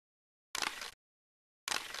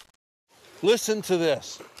Listen to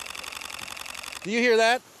this. Do you hear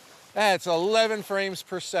that? That's 11 frames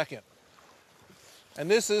per second. And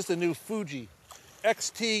this is the new Fuji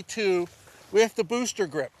X-T2 with the booster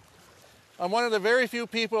grip. I'm one of the very few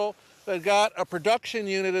people that got a production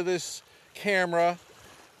unit of this camera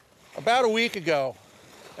about a week ago.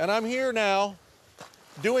 And I'm here now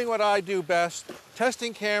doing what I do best,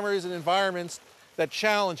 testing cameras in environments that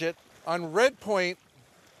challenge it on Red Point,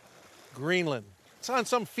 Greenland. It's on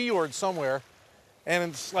some fjord somewhere,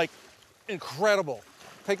 and it's like incredible.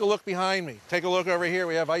 Take a look behind me. Take a look over here.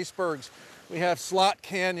 We have icebergs. We have slot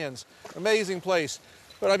canyons. Amazing place.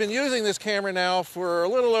 But I've been using this camera now for a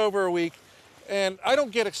little over a week, and I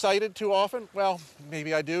don't get excited too often. Well,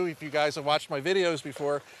 maybe I do if you guys have watched my videos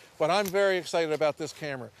before, but I'm very excited about this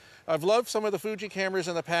camera. I've loved some of the Fuji cameras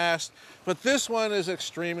in the past, but this one is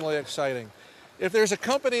extremely exciting. If there's a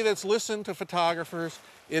company that's listened to photographers,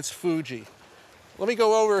 it's Fuji. Let me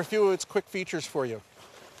go over a few of its quick features for you.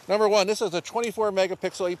 Number one, this is a 24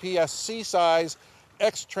 megapixel APS-C size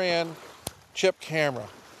X-Tran chip camera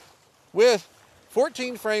with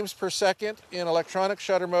 14 frames per second in electronic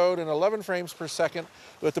shutter mode and 11 frames per second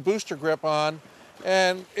with the booster grip on.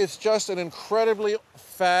 And it's just an incredibly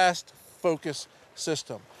fast focus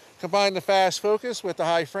system. Combine the fast focus with the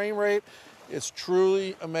high frame rate, it's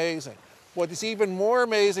truly amazing. What is even more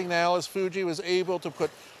amazing now is Fuji was able to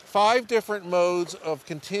put 5 different modes of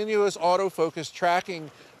continuous autofocus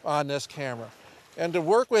tracking on this camera. And to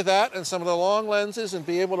work with that and some of the long lenses and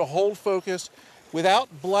be able to hold focus without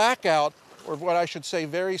blackout, or what I should say,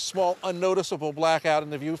 very small, unnoticeable blackout in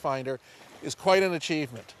the viewfinder, is quite an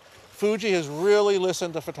achievement. Fuji has really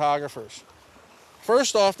listened to photographers.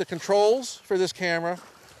 First off, the controls for this camera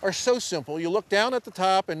are so simple. You look down at the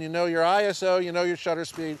top and you know your ISO, you know your shutter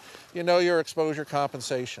speed, you know your exposure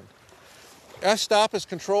compensation. F-stop is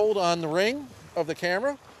controlled on the ring of the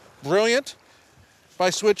camera. Brilliant.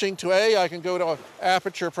 By switching to A, I can go to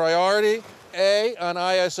aperture priority. A on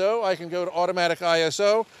ISO, I can go to automatic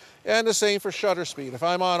ISO. And the same for shutter speed. If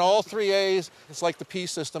I'm on all 3 A's, it's like the P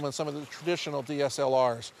system on some of the traditional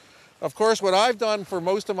DSLRs. Of course, what I've done for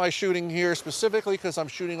most of my shooting here, specifically because I'm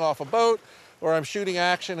shooting off a boat or I'm shooting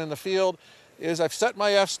action in the field, is I've set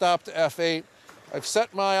my f-stop to f8, I've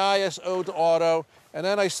set my ISO to auto, and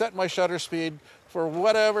then I set my shutter speed for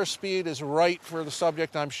whatever speed is right for the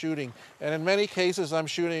subject I'm shooting. And in many cases, I'm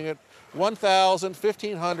shooting at 1,000,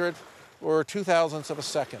 1,500, or 2,000ths of a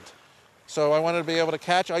second. So I wanted to be able to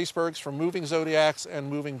catch icebergs from moving zodiacs and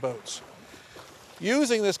moving boats.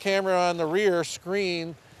 Using this camera on the rear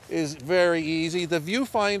screen is very easy. The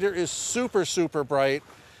viewfinder is super, super bright.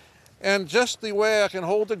 And just the way I can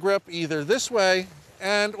hold the grip either this way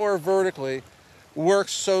and or vertically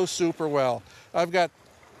works so super well. I've got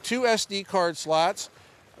 2 SD card slots.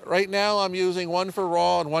 Right now I'm using one for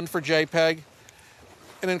RAW and one for JPEG.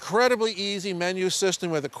 An incredibly easy menu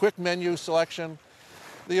system with a quick menu selection.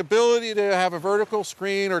 The ability to have a vertical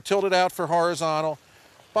screen or tilt it out for horizontal.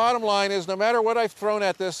 Bottom line is, no matter what I've thrown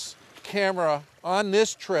at this camera on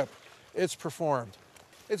this trip, it's performed.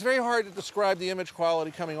 It's very hard to describe the image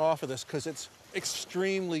quality coming off of this because it's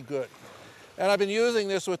extremely good. And I've been using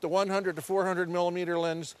this with the 100 to 400 millimeter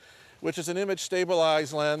lens, which is an image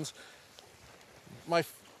stabilized lens. My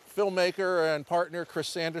filmmaker and partner, Chris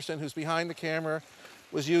Sanderson, who's behind the camera,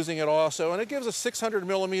 was using it also. And it gives a 600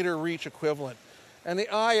 millimeter reach equivalent. And the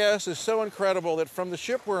IS is so incredible that from the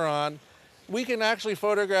ship we're on, we can actually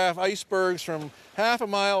photograph icebergs from half a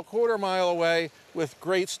mile, quarter mile away with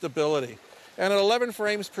great stability. And at 11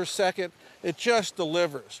 frames per second, it just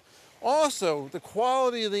delivers. Also, the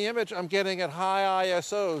quality of the image I'm getting at high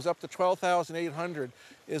ISOs, up to 12,800,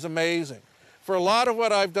 is amazing. For a lot of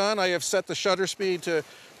what I've done, I have set the shutter speed to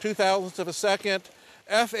 2,000ths of a second,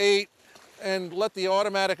 f8, and let the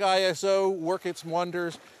automatic ISO work its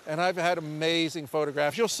wonders, and I've had amazing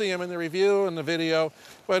photographs. You'll see them in the review and the video,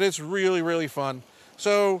 but it's really, really fun.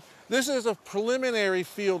 So this is a preliminary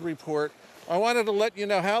field report. I wanted to let you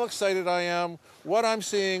know how excited I am, what I'm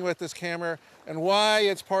seeing with this camera, and why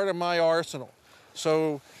it's part of my arsenal.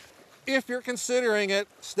 So if you're considering it,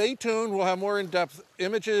 stay tuned. We'll have more in-depth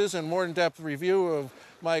images and more in-depth review of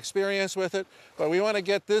my experience with it. But we want to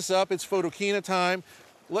get this up. It's Photokina time.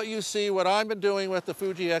 Let you see what I've been doing with the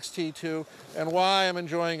Fuji X-T2 and why I'm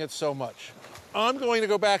enjoying it so much. I'm going to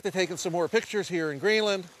go back to taking some more pictures here in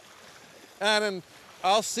Greenland, and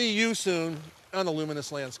I'll see you soon on the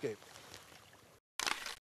Luminous landscape.